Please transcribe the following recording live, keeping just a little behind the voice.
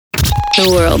The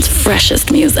world's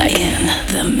freshest music in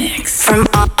the mix. From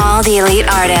all the elite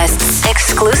artists,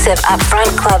 exclusive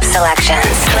upfront club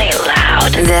selections. Play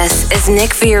loud. This is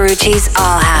Nick Fiorucci's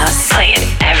All House. Play it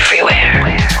everywhere.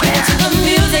 Get into the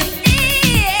music.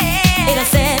 It'll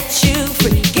set you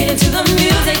free. Get into the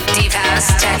music. Deep house,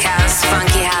 tech house,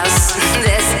 funky house.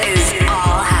 This is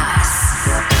All House.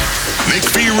 Nick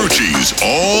Fiorucci's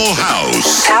All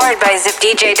House. Powered by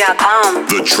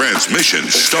ZipDJ.com. The transmission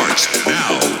starts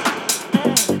now.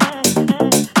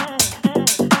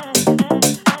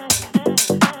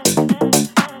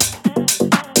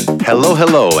 Hello,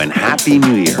 hello, and Happy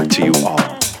New Year to you all.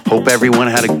 Hope everyone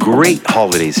had a great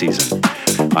holiday season.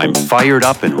 I'm fired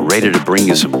up and ready to bring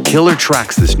you some killer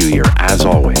tracks this new year, as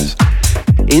always.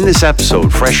 In this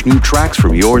episode, fresh new tracks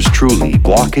from yours truly,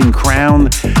 Block and Crown,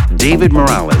 David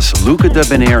Morales, Luca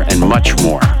Debonair, and much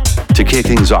more. To kick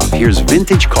things off, here's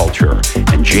Vintage Culture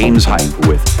and James Hype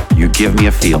with You Give Me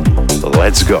a Feeling.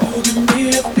 Let's go. You give me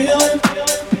a feeling.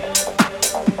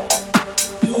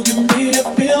 You give me a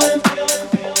feeling.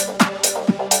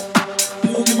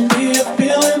 You give me a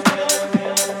feeling.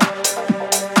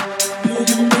 You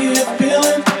give me a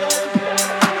feeling.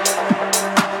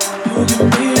 You give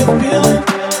me a feeling.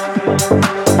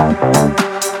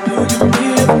 You give me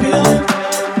a feeling.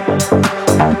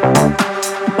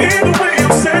 Either way you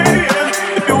say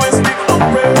it, if you ask me, I'm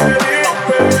ready, I'm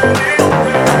ready, I'm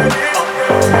ready, I'm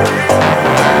ready.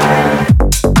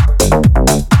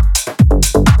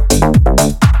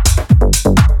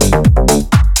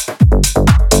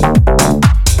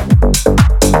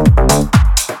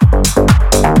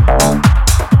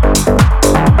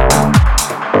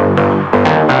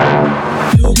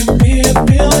 You give me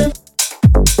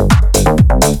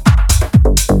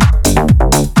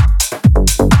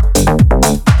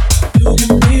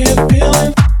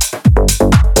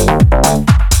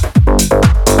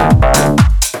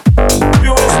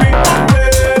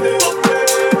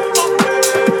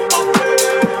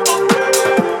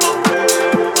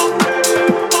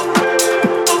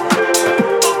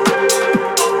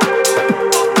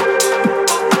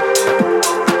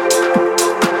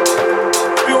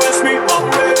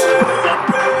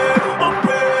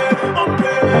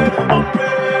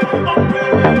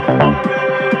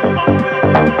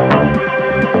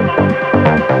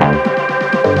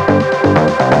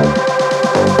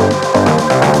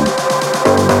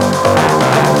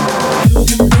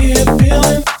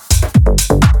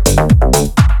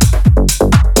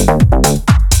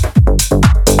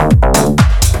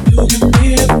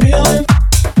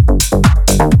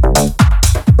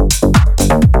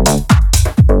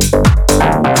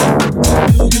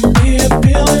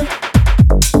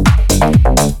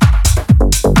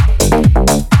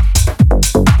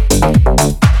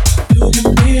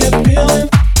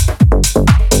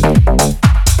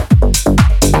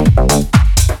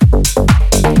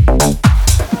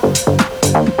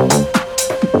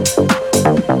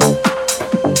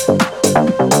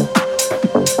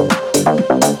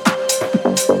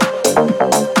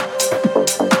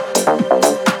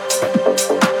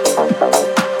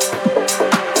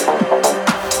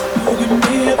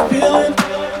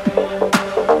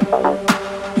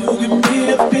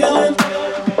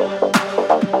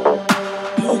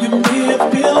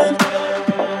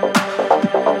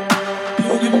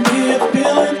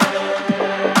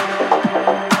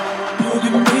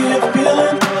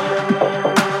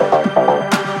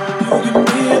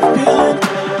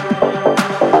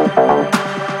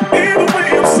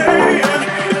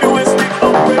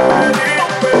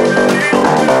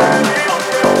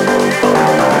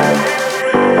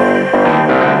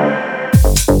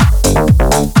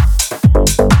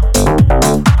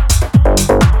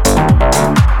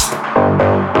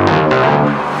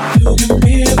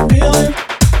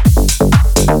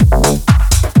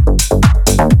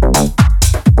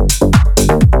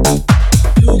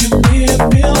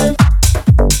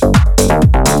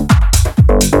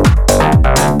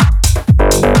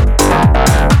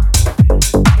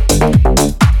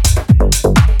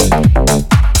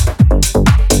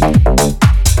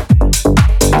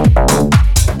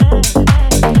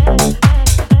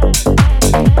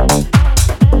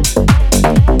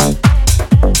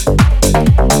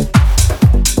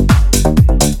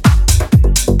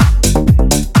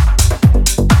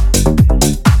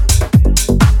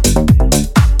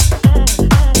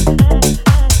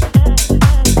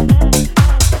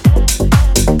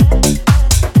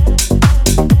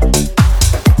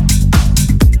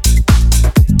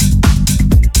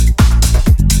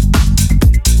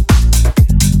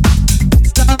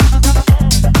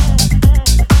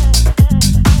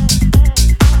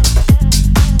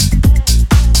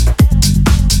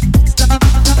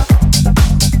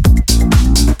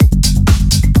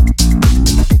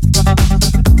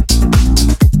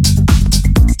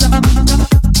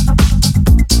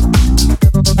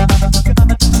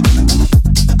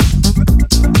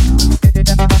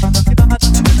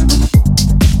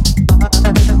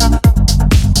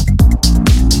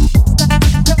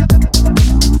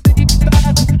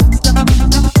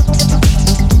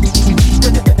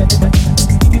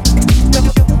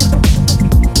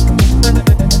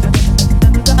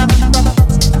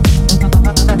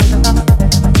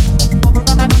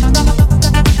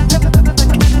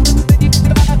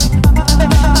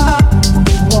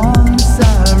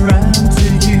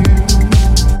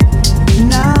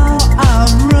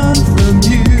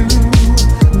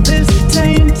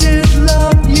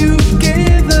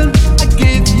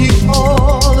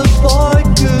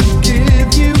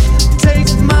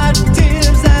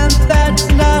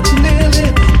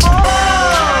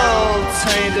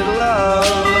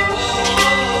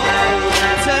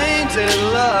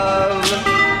tainted love.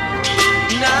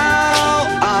 Now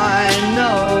I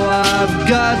know I've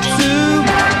got to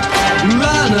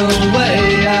run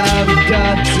away. I've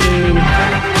got to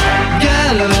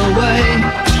get away.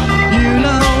 You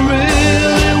don't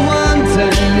really want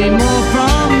any more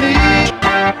from me.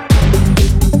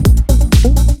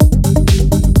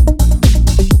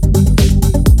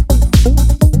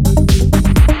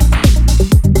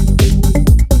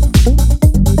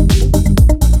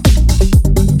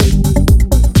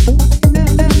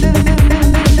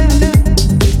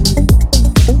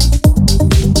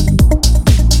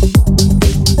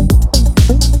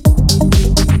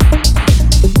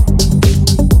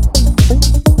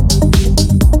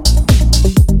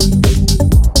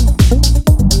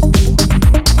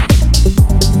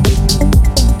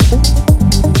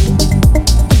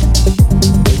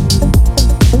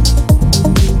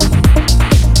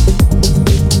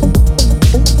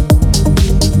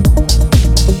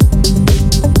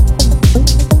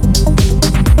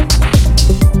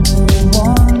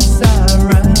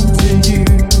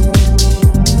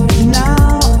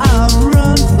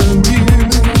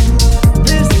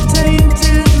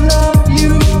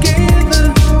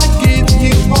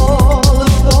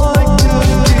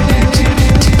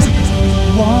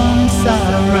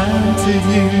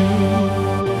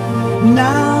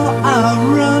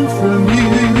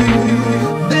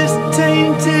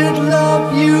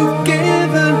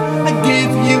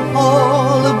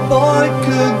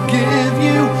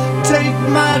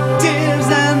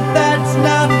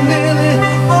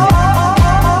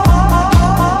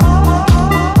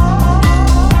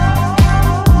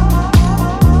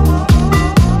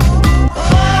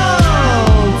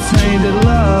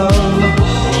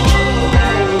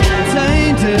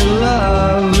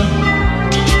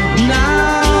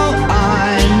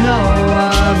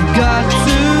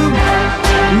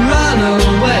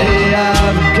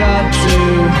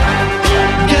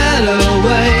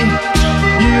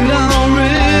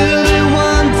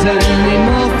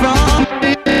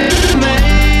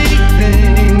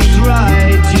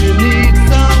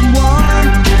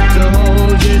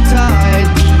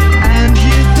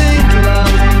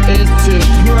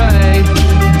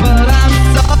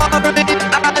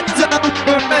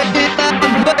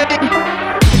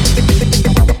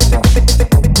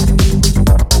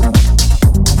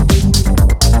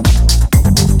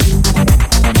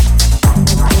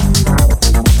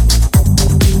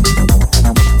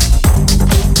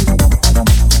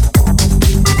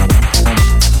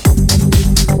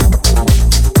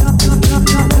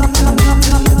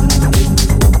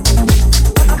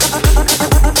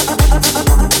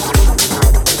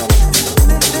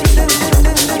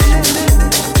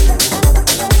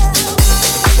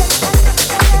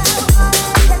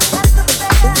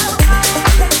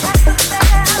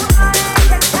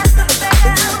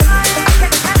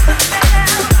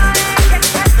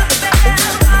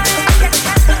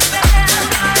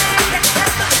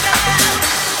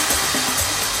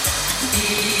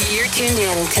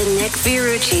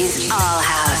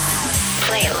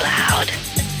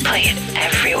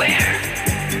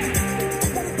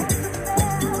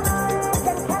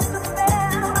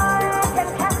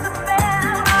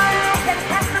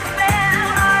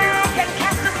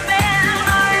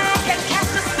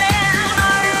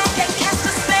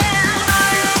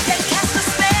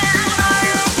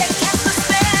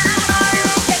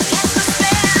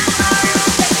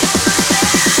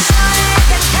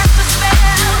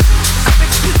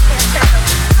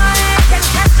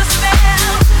 Catch the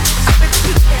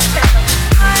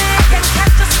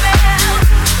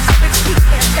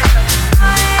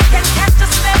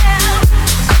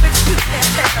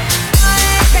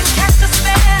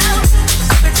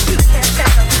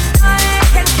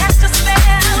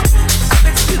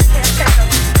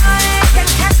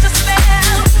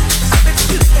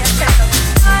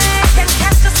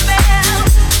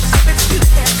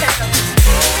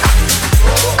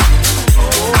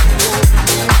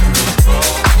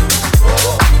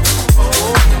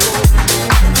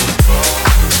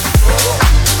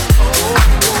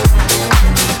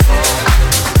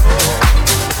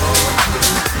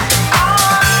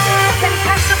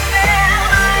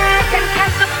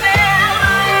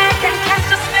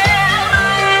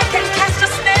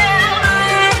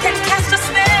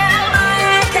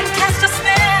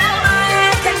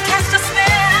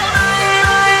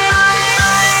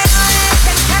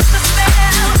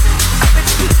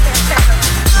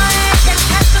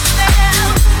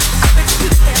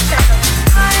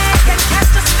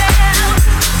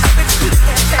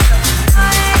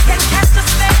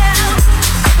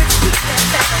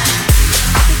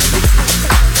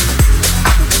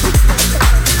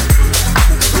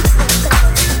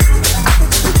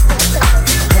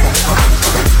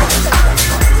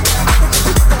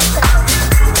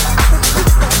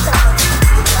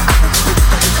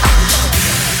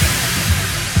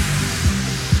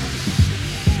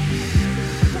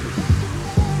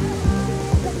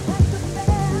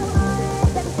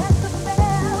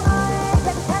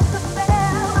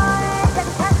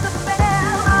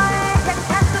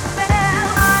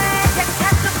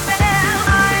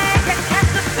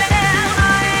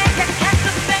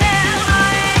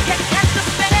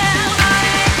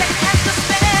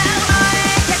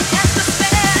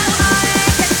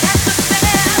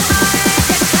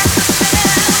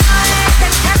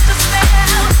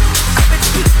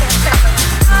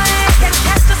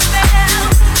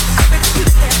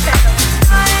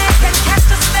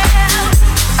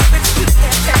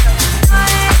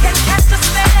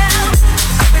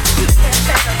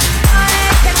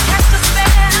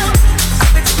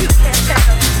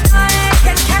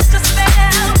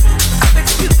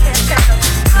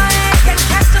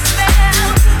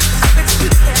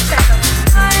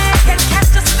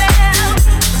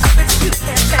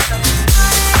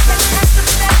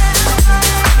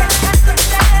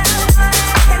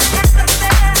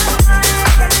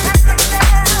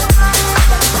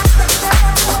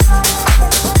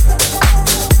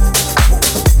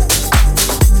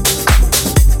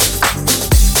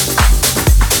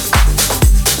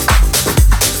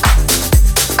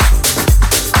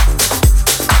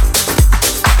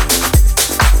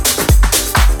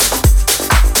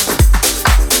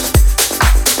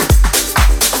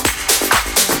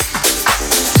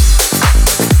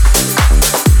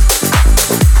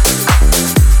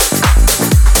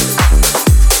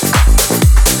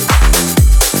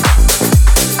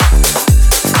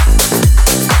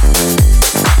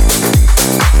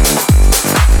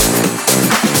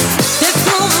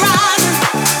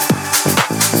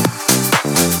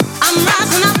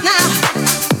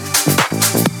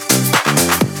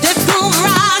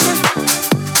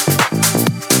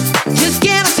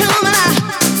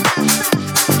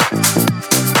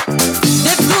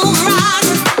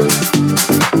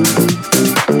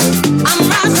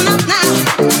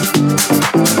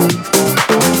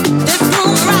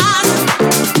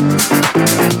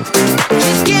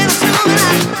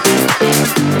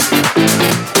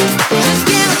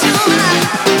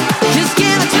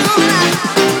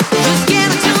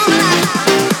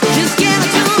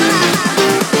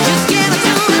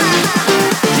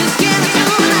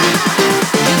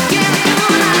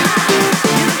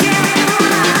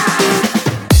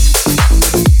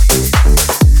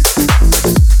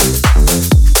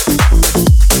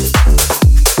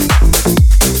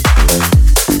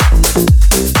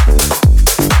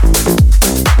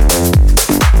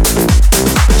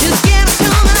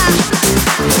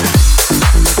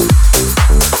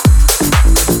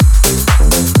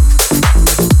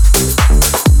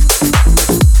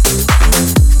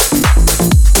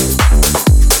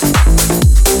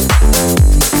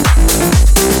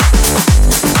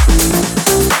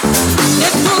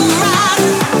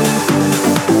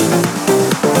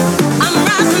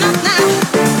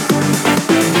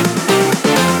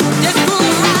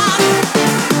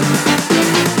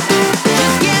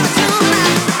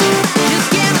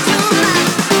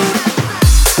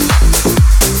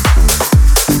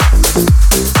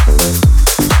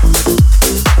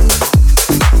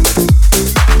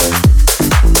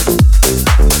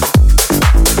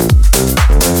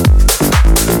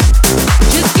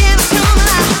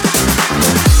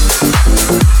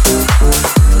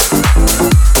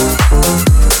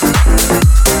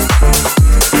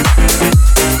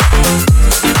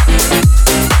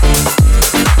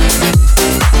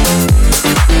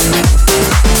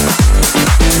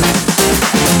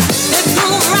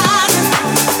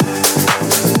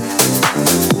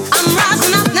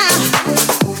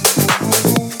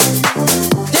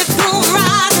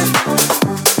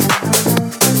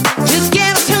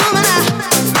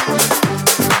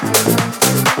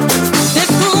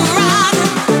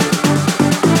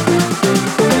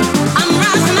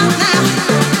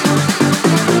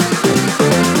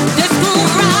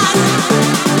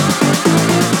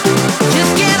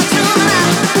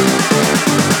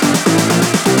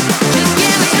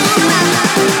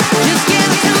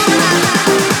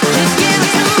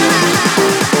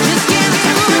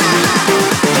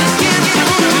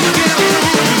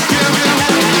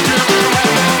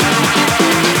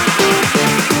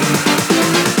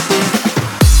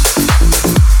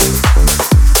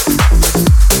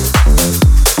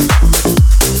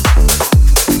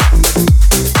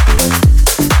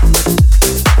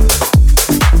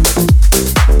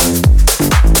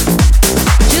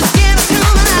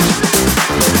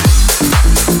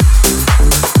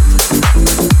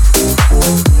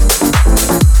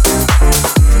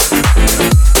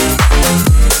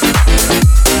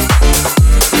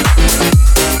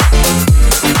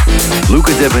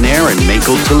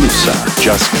Michael Toulousa,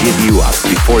 Just Give You Up.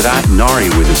 Before that, Nari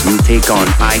with his new take on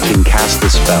I Can Cast the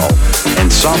Spell.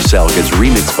 And Soft Cell gets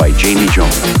remixed by Jamie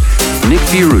Jones. Nick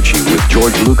Fiorucci with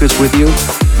George Lucas with you.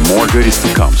 More goodies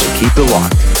to come, so keep it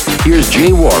locked. Here's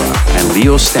Jay Wara and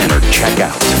Leo Stannard. Check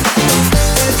out.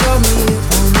 They told me it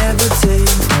won't ever take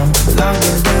no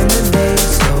longer than a day,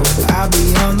 so I'll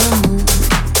be on the move.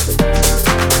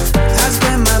 I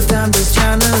spend my time just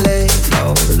trying to lay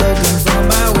low, looking for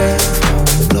my way home,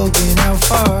 looking out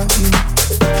for you.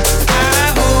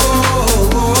 I hope you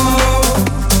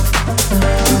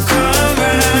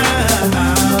come round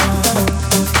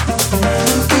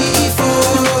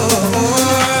before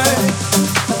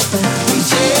we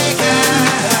check out.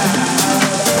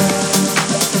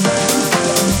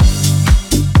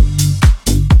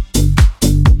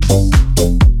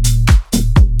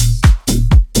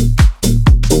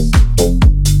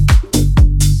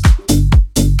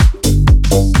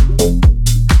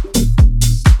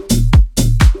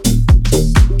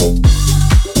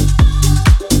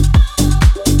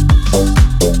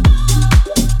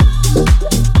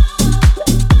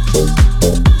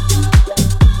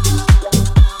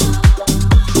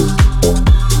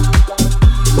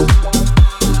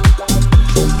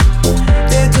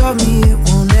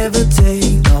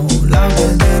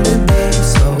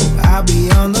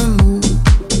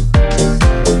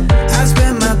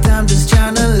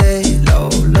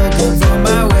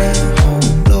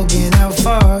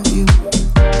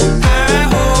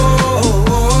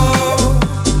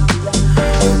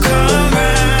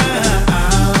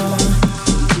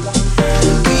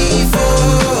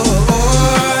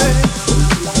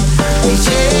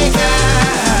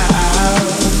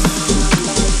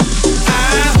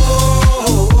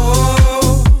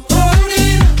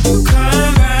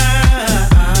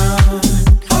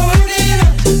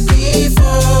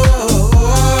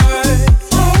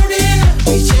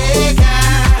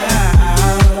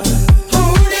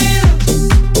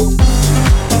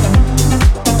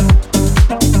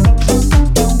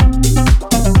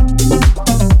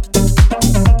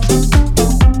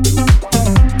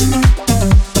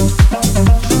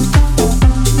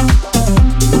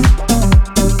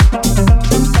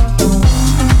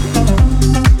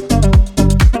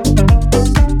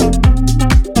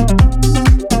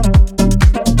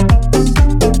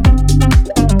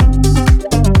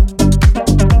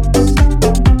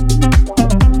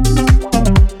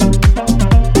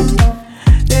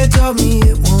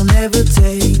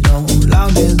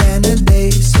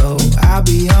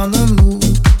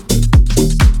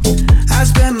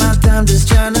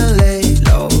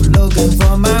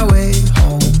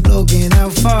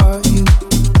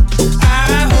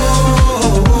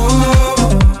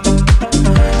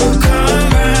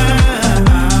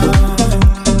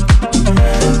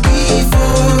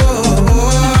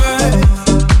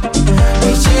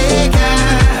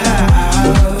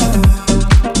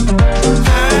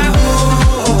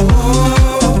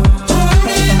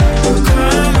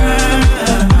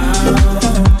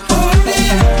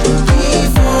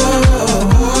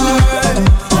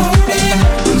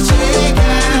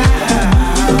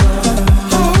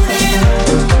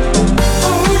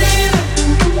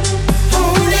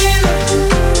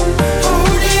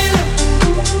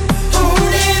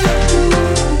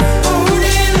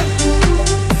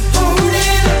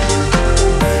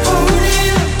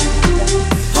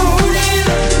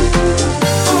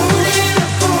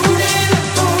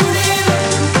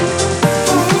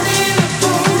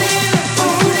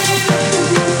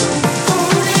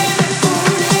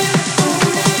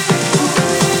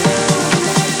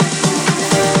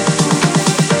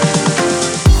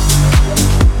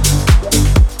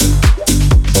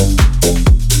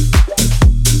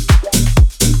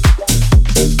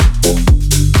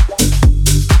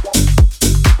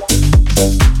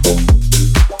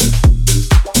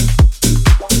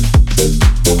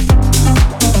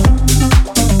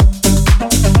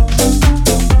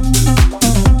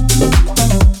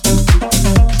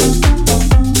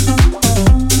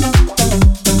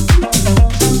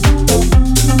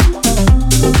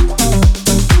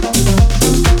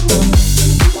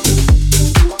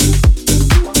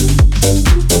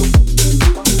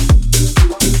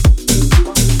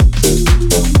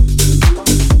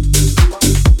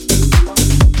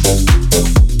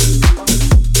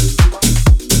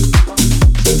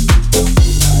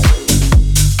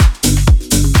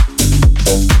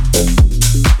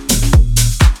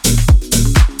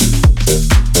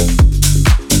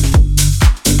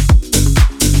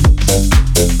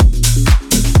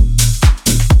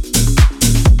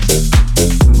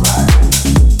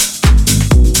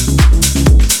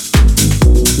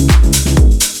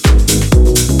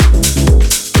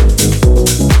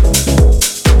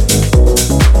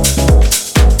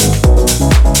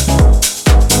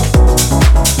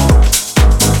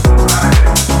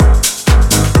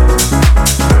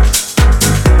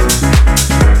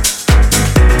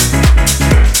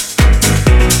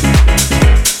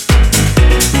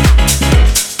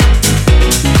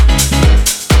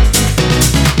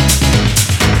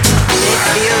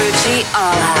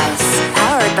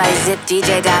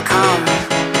 DJ.com.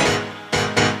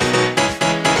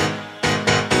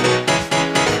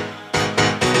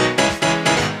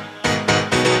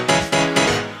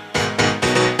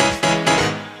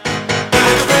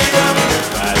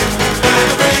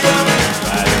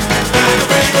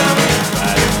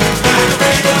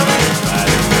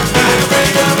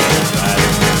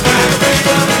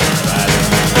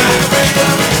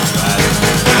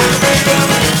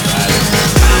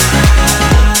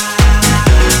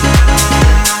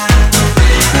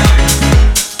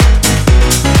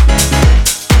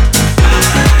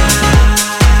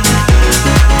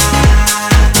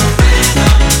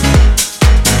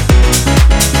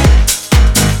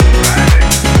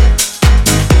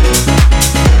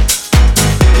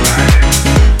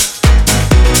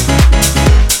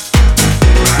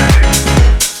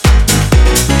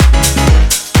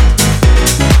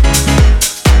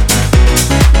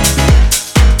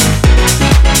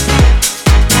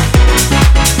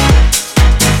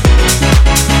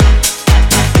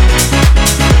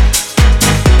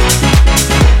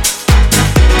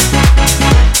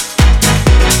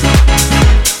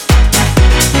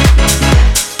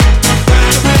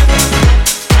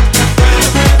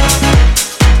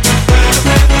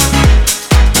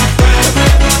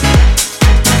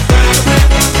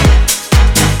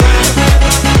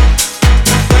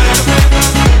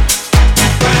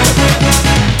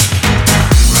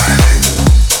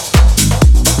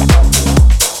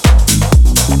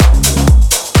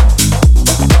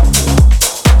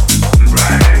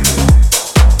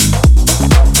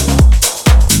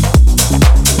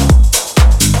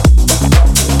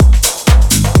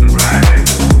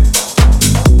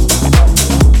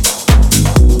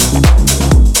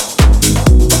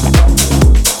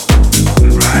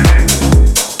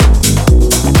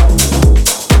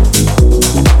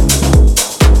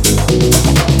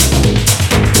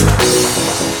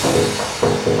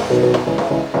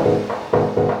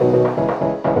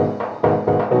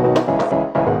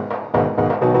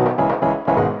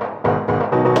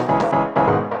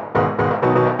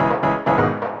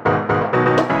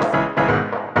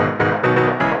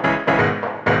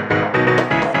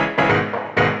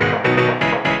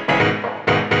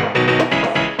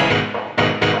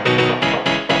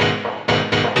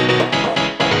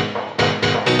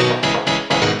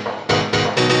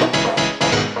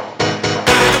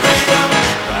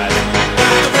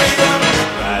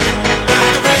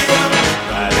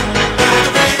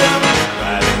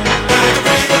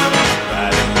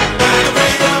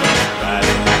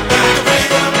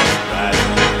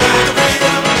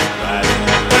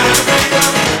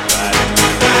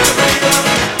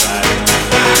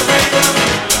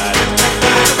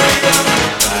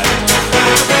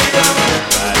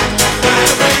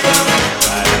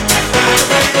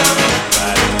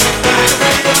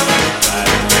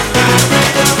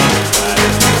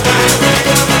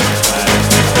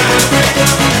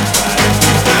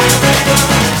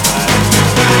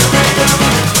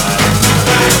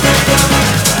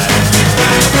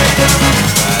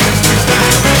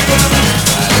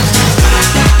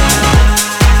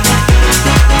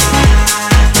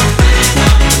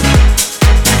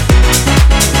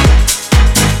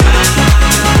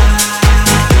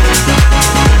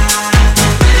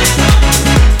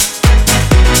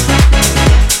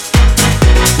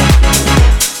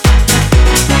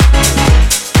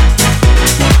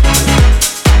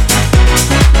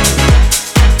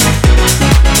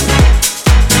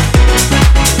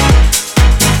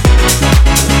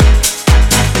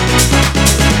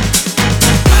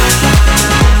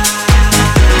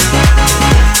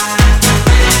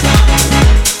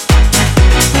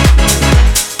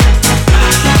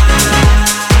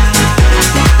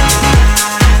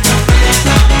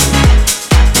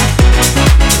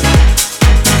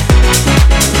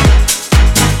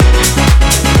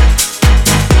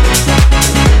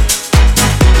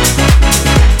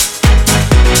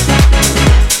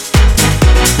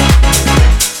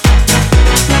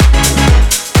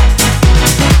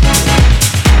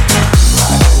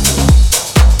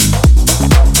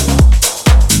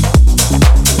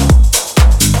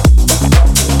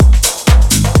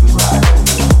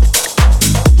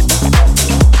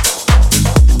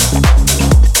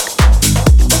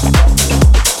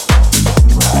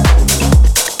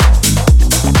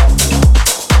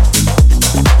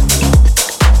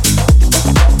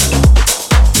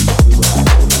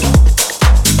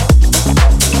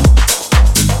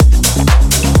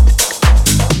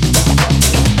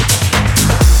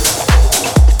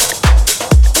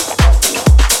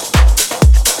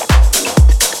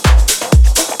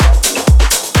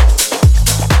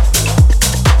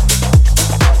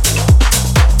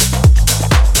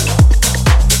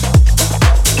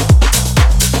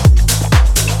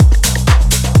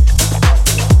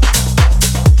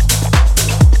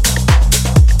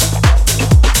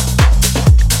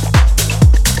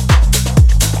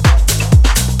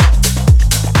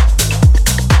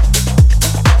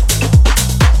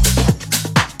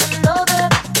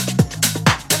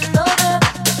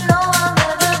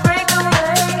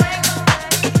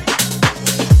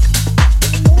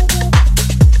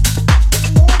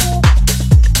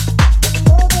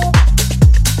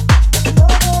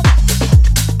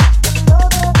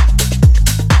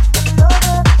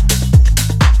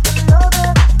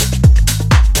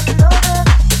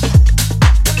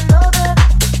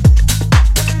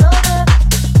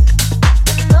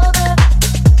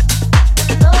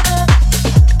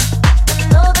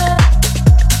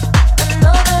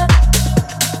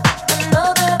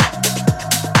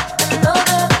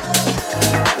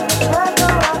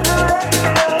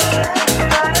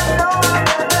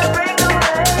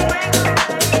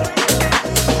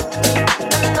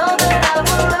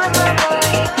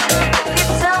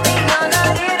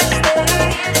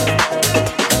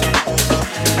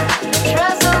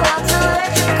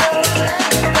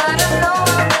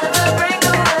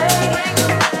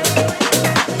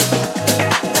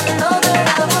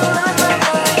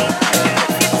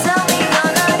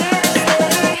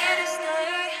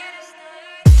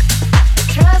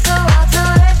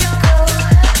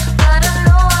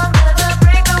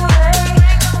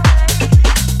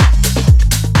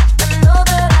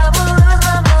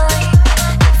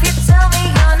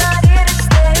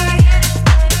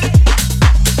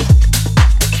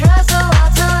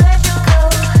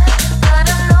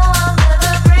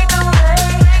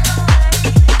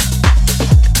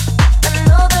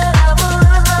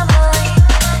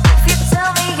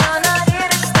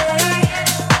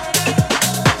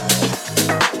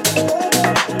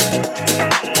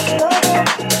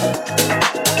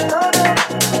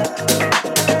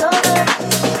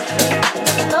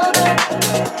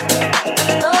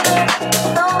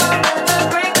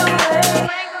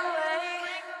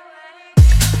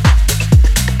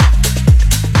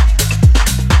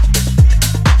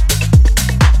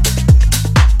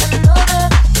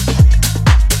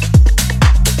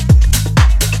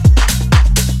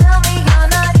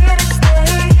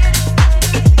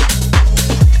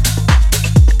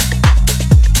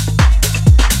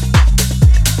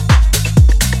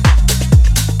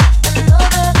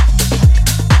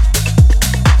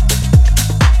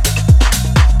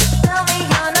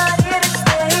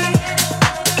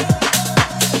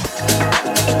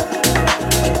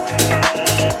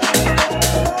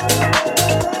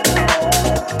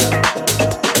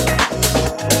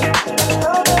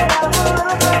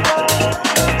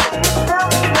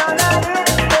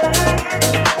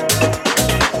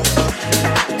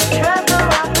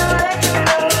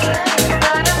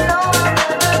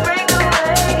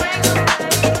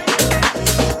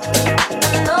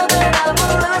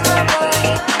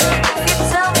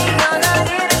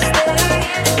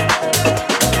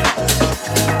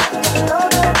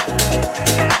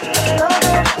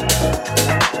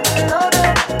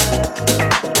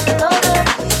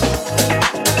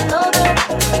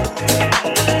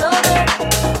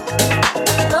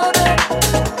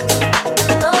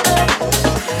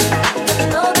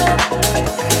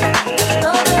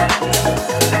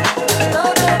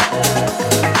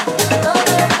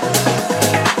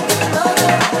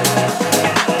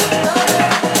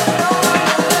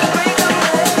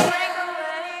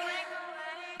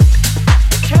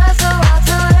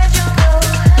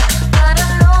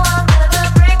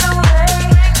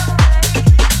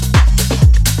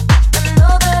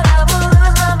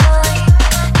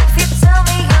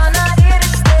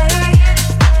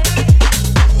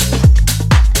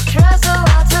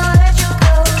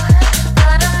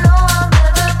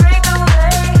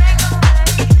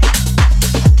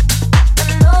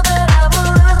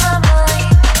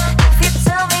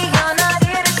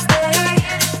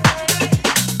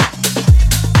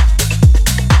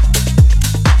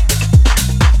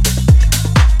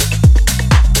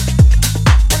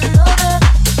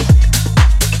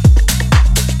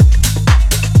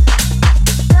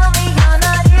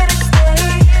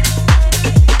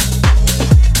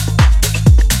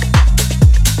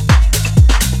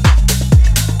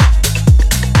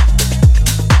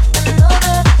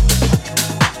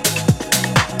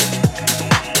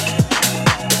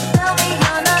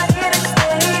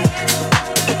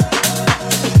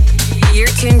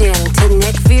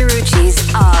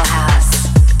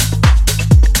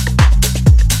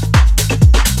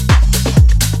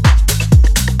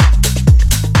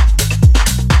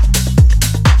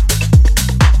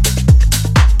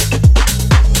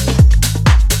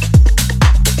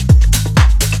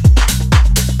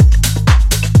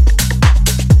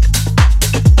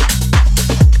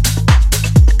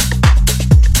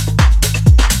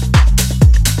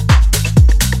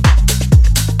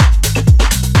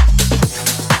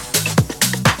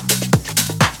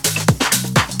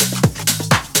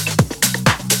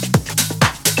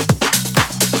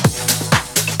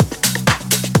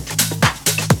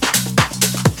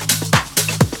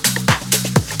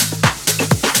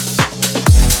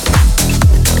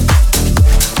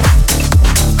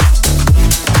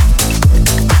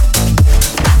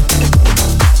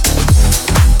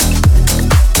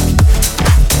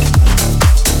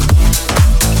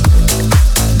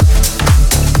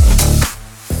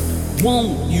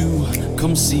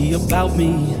 come see about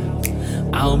me.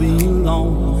 I'll be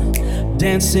alone,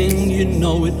 dancing, you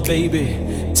know it, baby.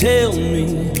 Tell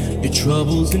me your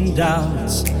troubles and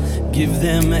doubts. Give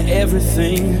them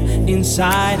everything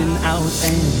inside and out.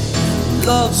 And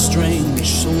love's strange,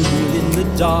 so real in the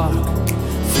dark.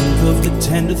 Think of the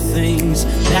tender things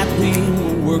that we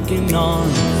were working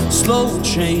on. Slow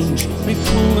change may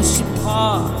pull us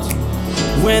apart.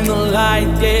 When the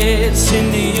light gets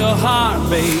into your heart,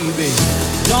 baby,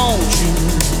 don't you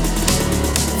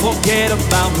forget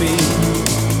about me.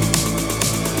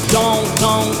 Don't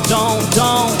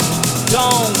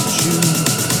you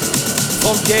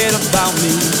forget about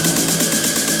me.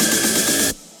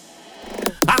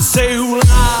 I say ooh la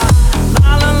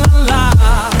la la la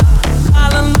la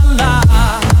la la la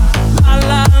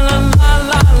la la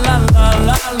la la la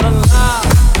la la.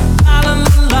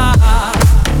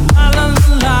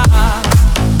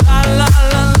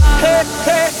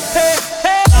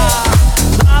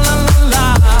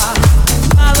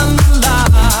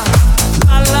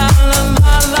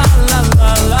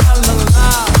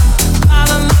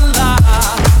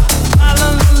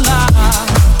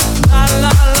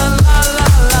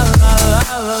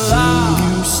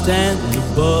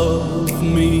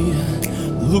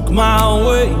 Look my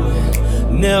way,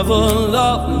 never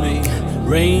loved me.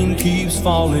 Rain keeps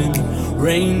falling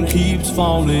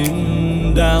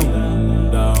down,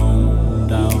 down,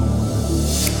 down.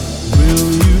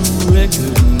 Will you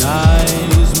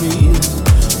recognize me?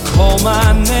 Call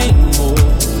my name or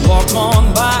walk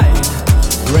on by.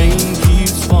 Rain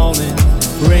keeps falling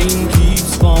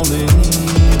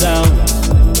down, down,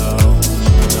 down.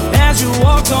 As you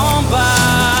walk on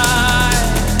by,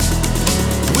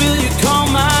 will you call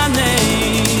my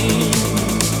name?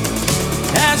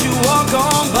 As you walk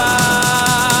on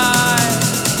by,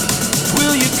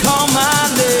 will you call my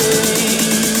name?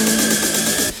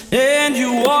 And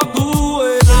you walk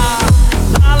away. La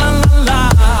la la la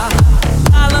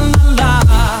la la la la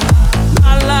la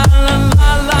la la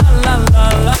la la la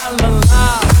la.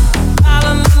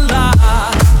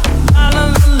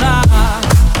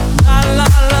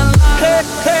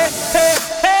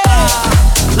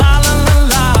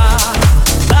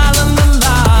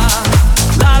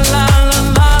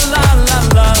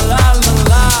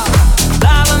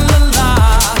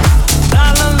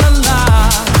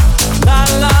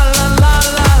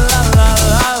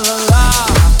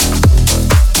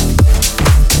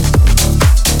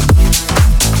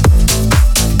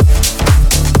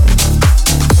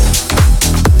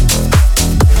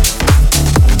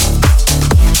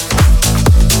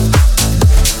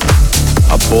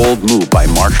 Bold Move by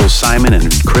Marshall Simon and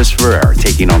Chris Ferrer,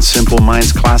 taking on Simple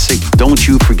Minds' classic Don't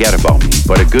You Forget About Me,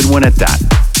 but a good one at that.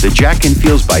 The Jack and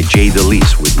Fields by Jay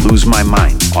DeLise with Lose My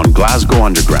Mind on Glasgow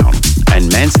Underground, and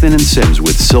Manston and Sims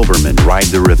with Silverman, Ride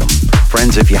the Rhythm.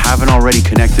 Friends, if you haven't already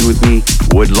connected with me,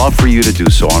 would love for you to do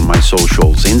so on my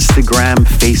socials, Instagram,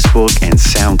 Facebook, and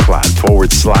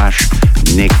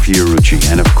SoundCloud/Nick Fiorucci.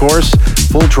 And of course,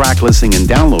 full track listing and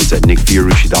downloads at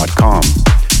nickfiorucci.com.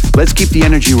 Let's keep the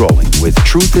energy rolling with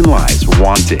Truth and Lies,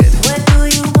 Wanted. What do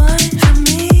you want from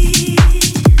me?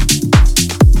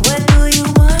 What do you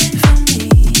want from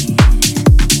me?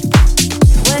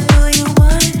 What do you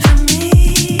want from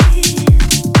me?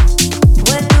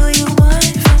 What do you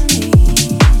want from me?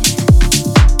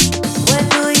 What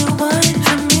do you want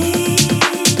from me?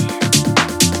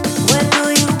 What do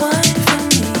you want from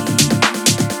me?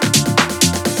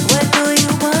 What do you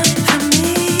want from me?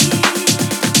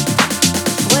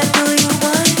 What do you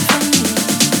want from me?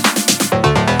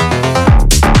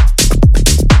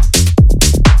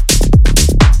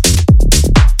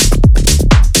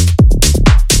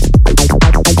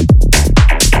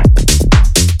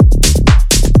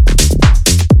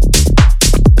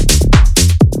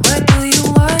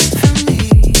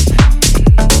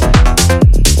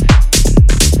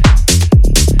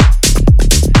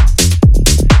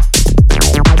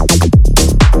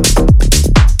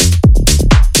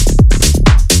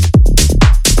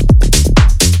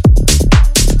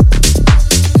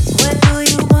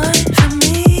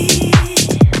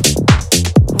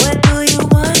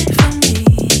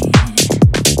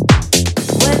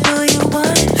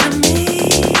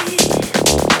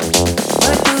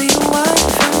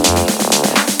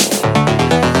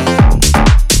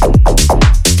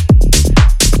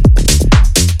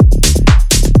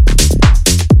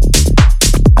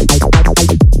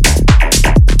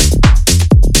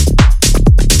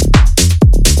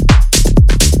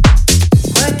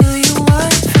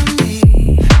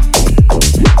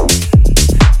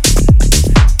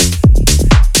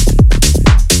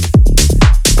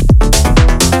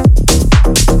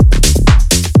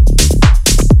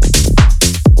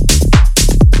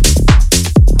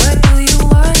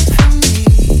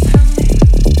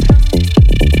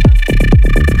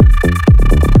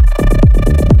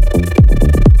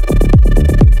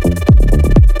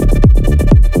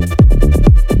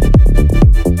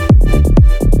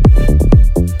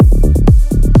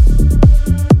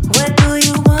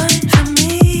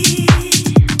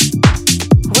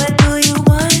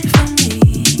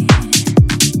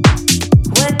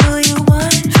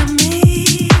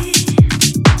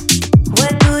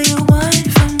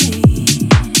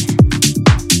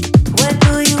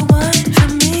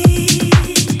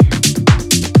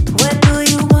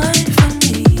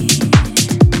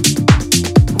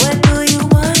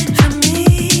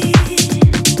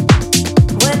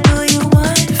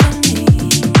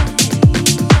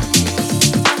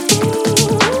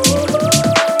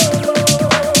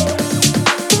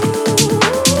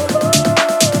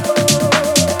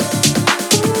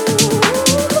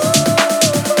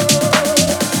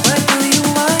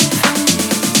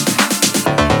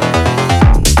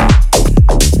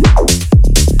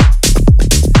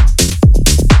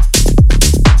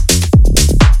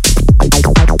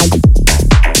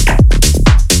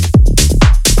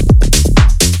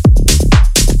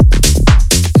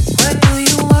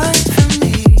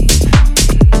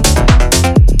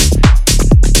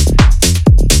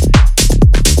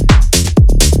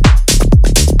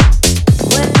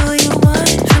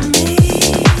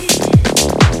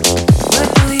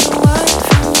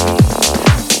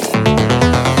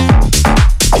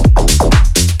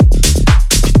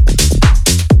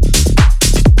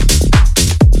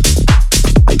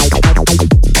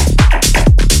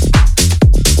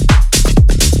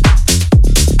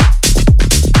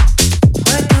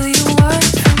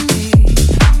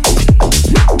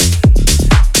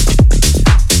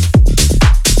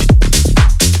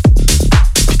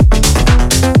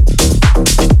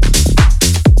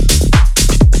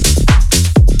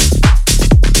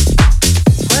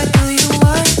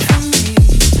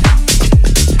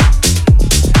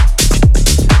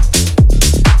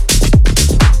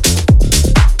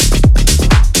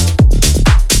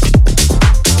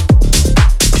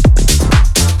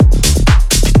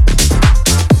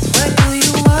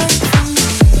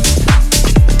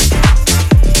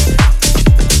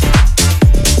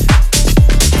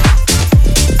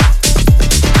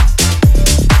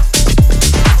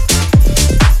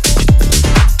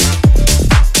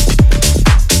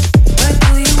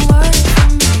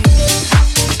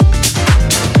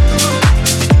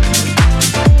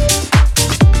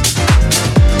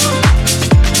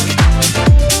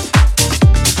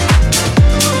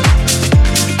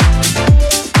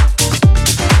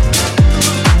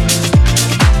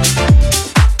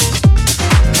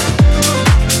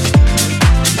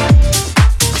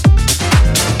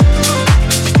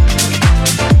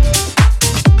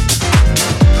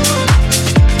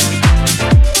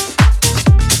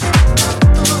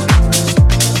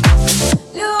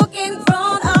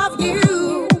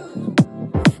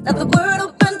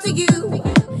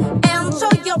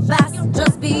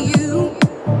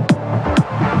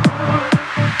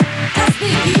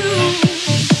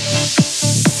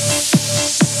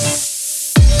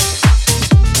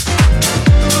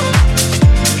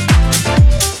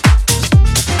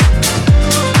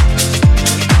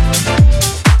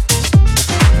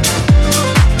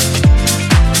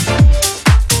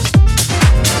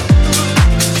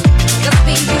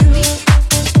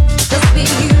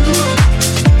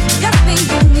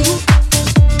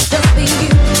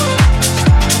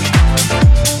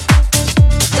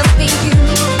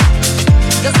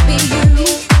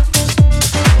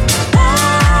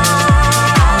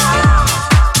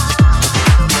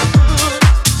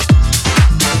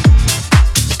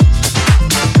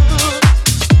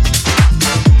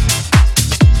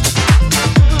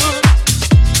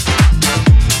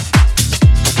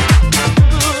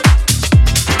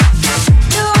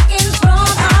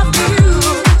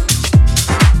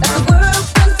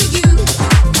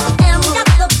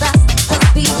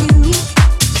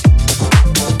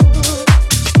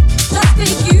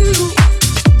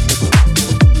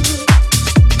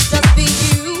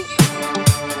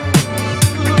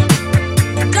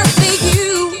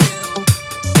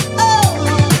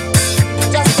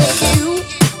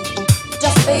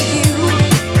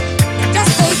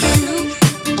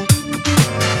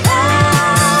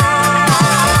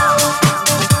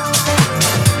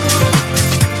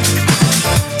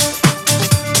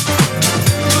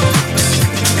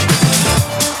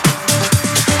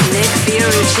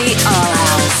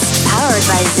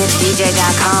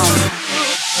 FunkyHouseDJ.com.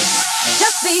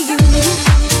 Just be you.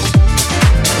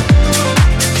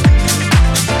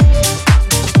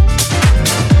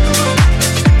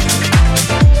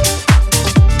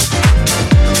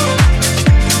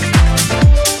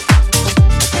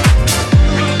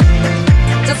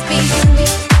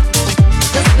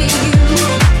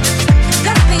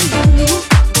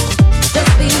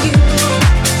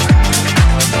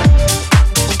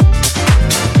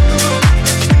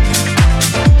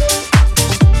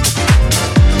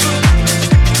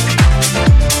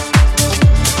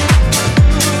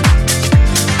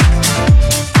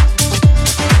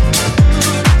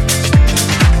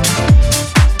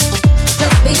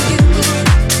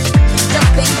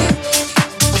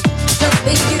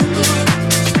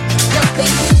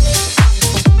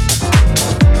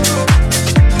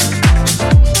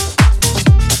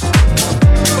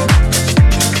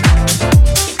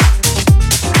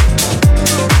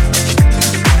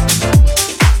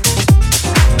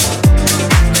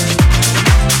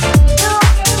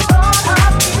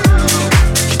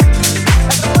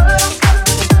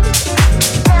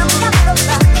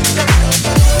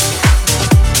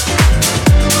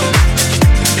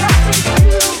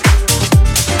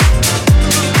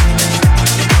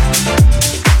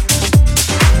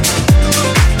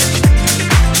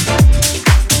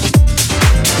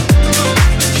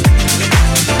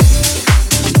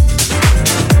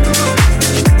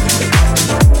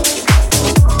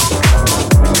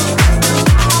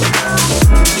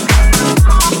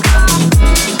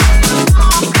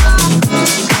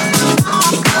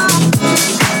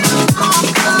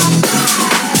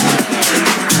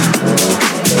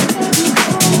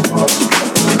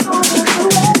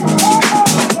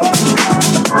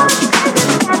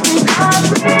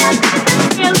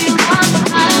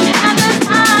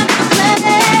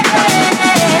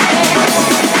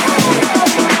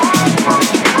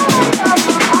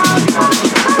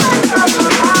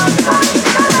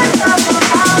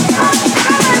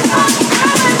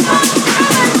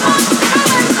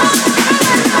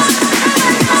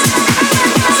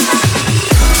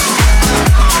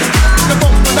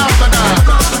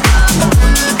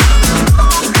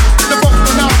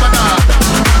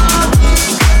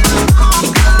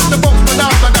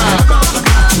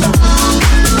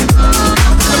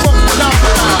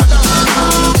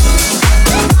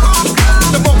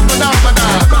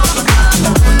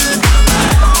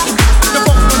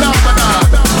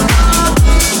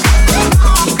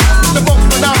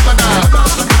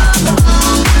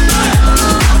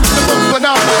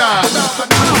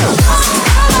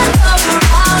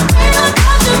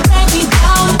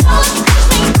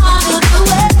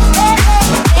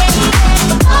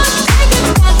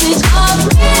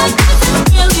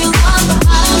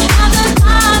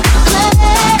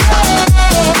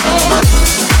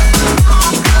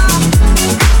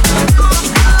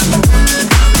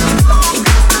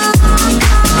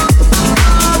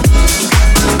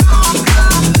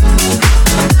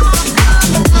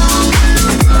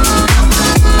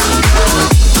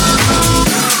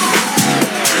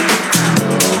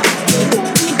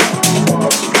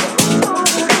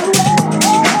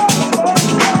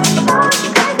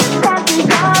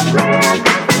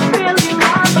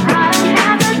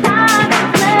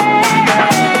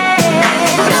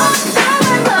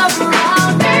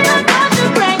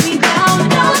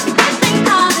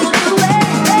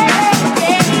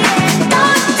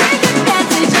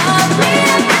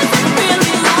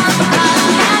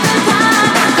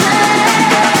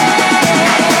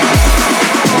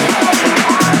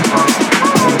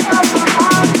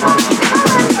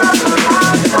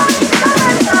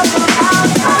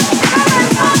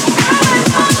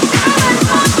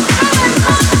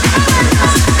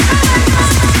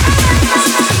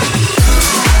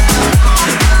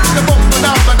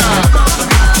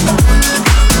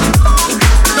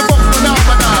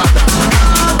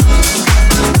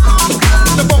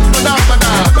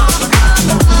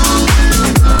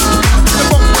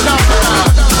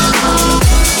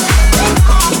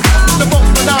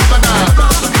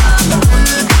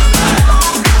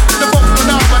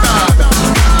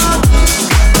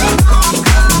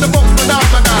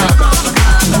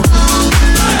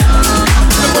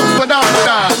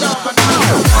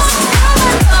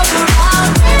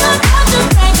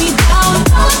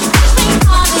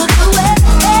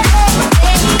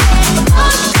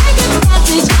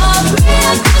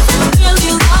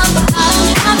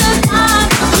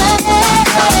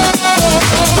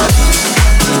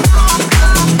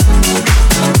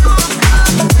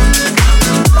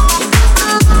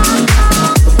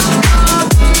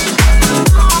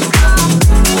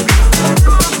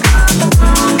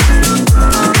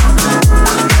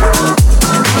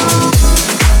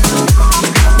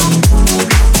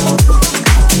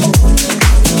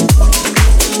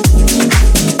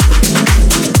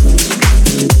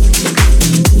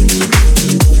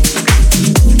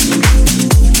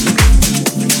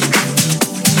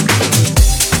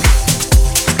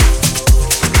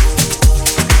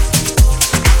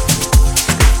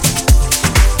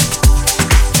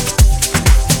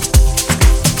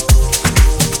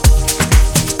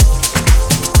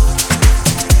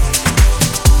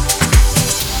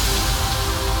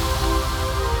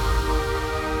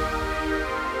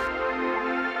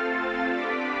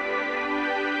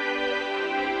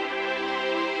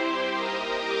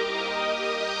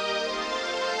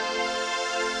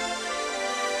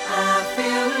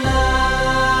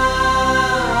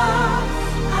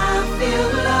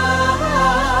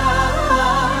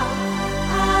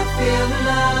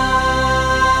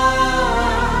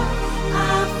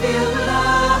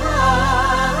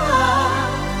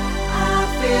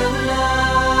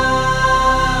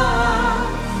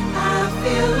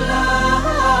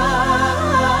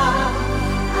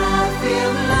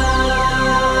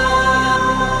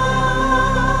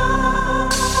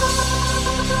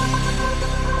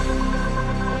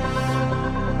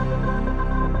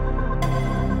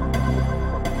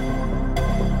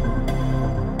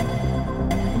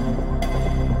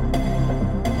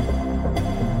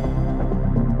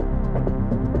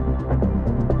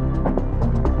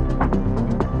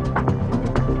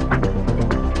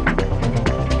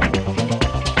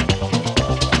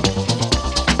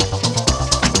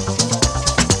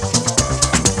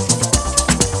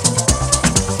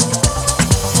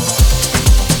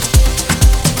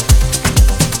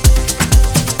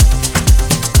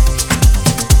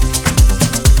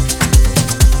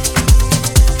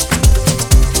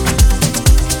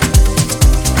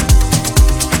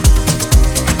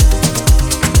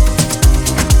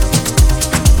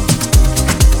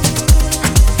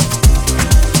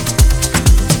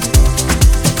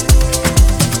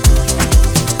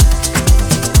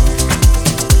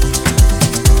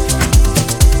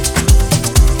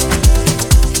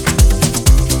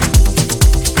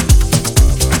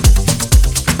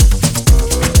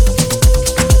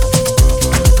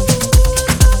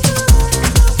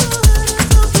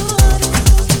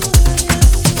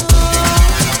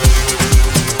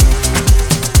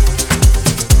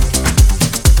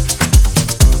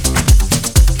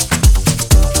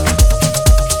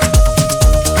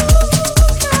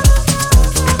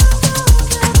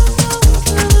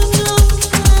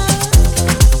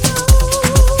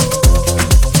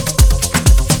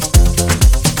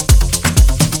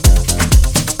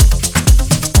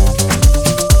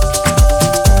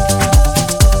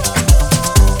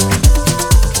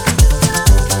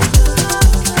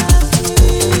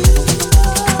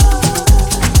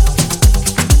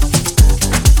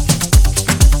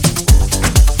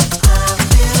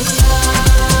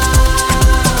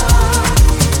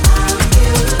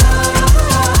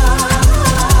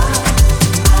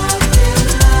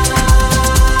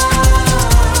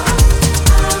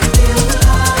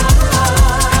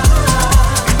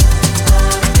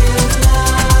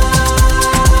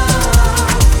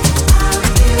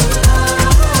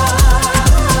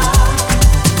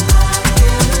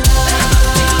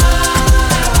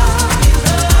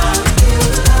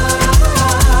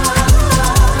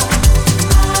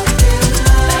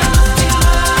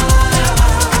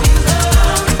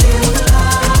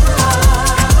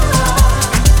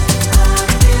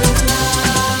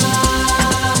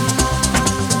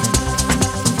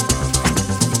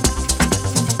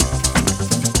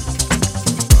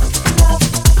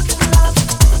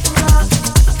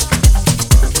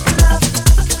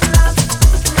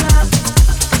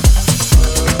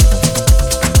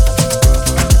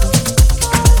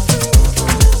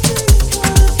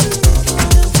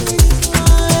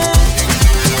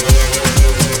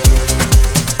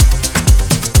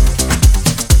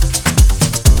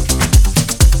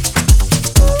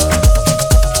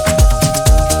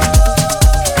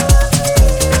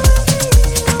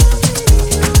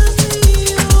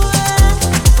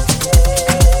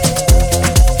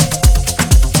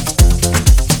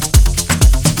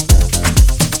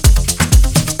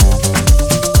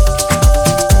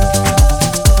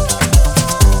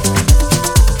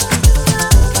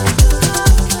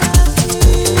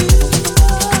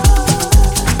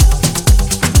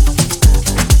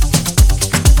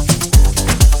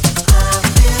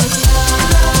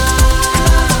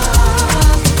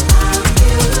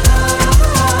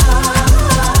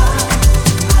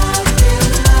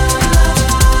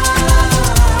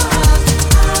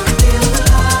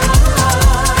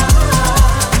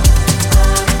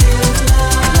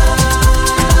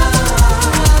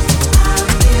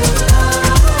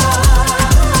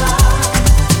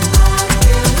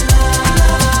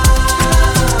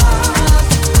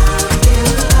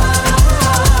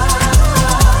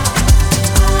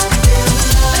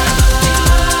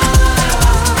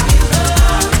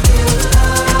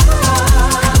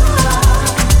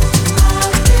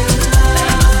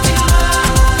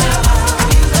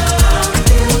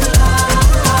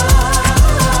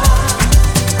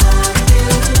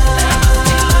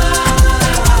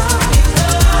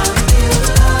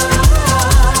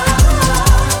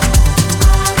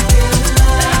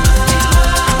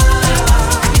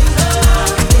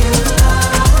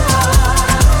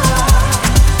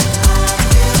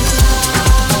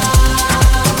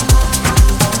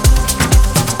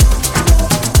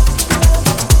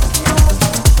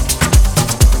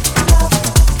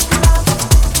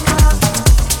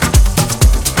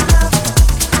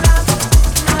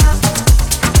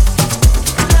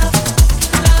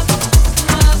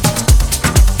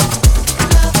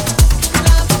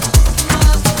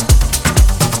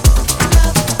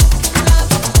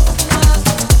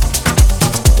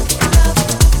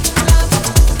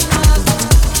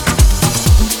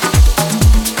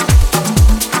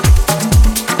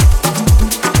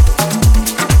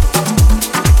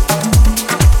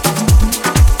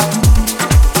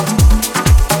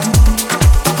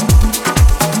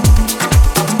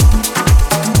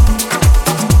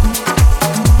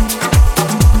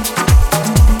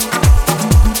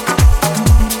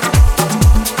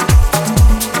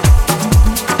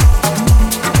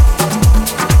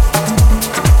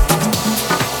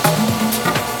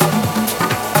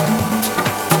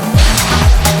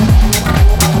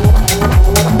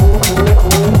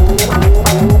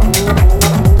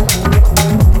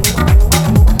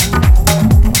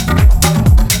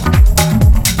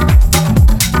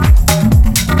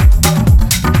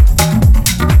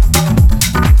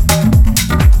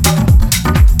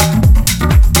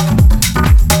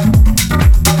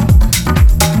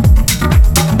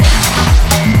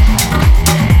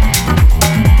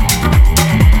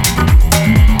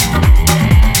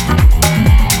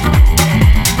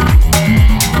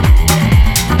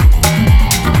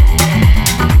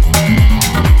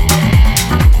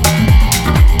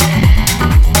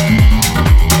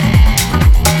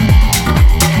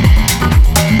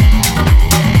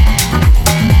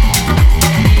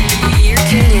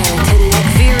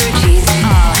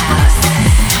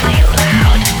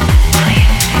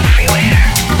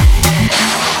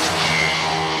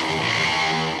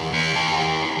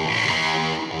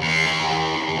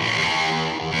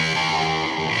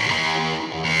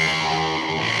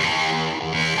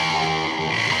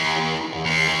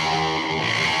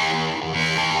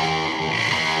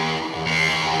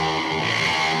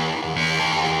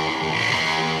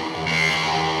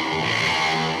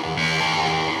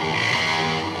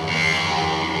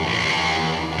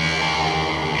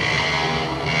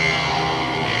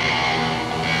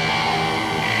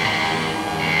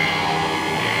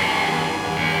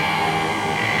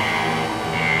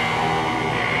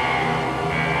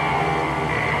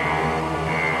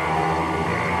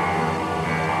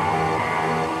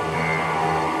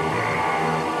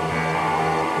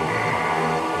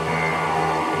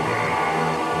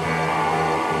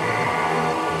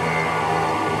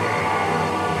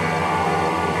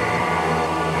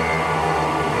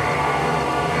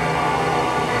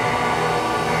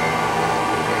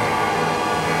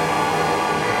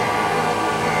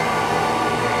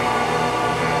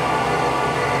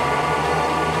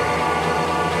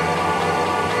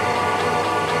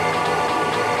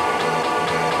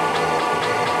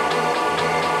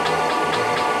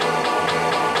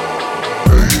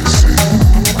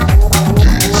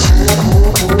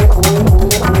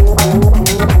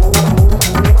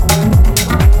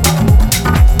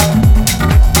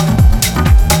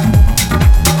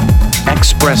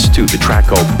 Express 2, the track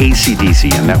called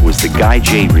AC/DC, and that was the Guy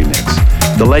J remix.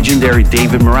 The legendary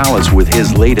David Morales with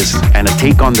his latest, and a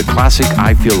take on the classic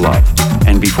I Feel Love.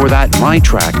 And before that, my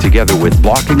track together with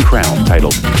Block and Crown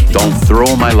titled Don't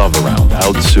Throw My Love Around,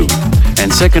 out soon.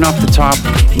 And second off the top,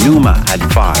 Numa at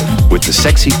 5 with the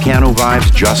sexy piano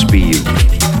vibes, Just Be You.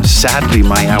 Sadly,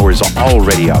 my hour's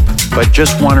already up, but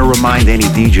just want to remind any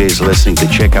DJs listening to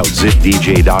check out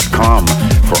zipdj.com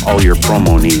for all your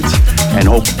promo needs, and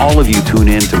hope all of you tune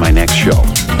in to my next show.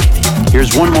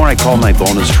 Here's one more I call my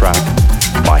bonus track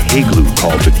by Haglu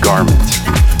called The Garment.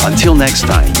 Until next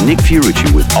time, Nick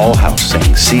Fiorucci with All House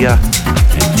saying see ya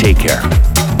and take care.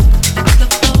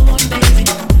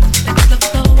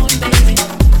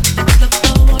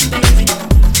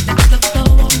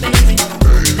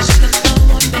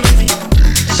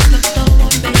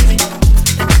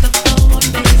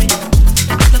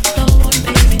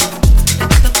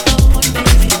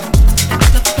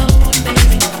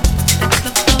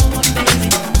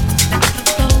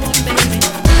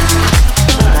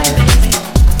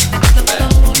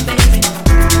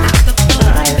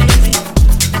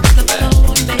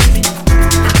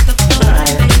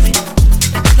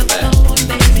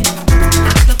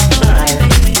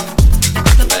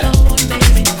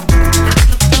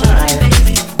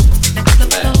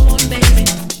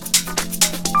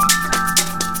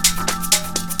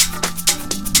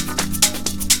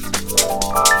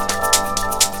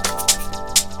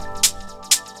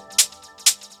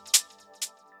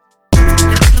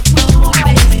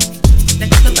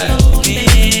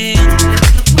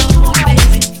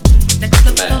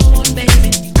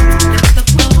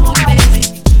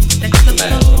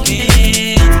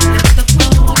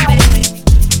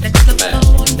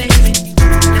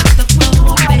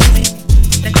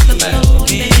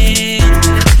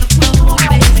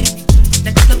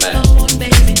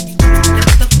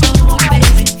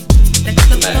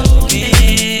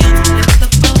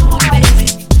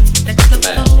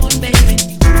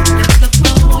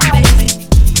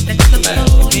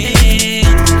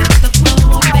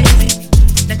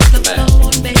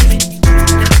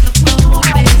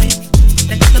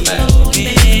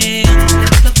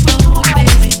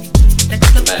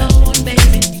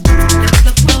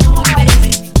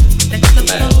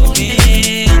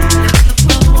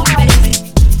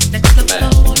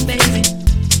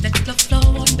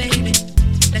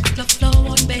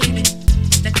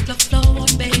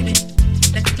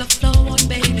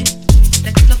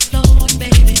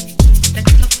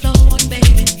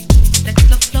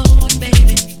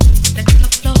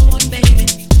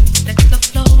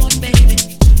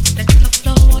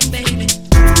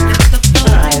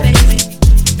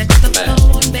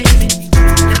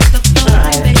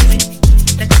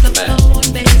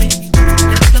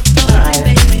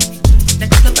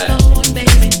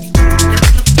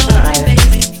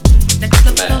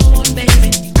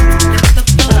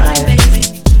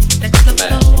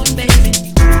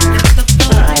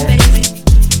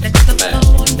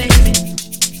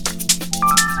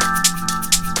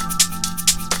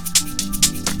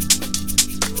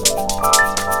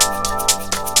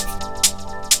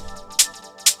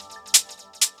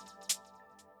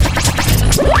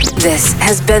 This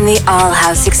has been the All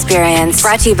House Experience,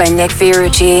 brought to you by Nick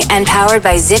Fiorucci and powered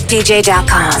by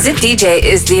ZipDJ.com. ZipDJ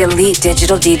is the elite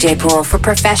digital DJ pool for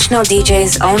professional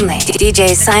DJs only.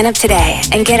 DJs sign up today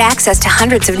and get access to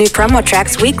hundreds of new promo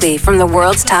tracks weekly from the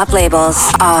world's top labels.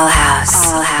 All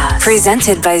House.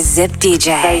 Presented by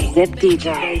ZipDJ.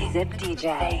 ZipDJ.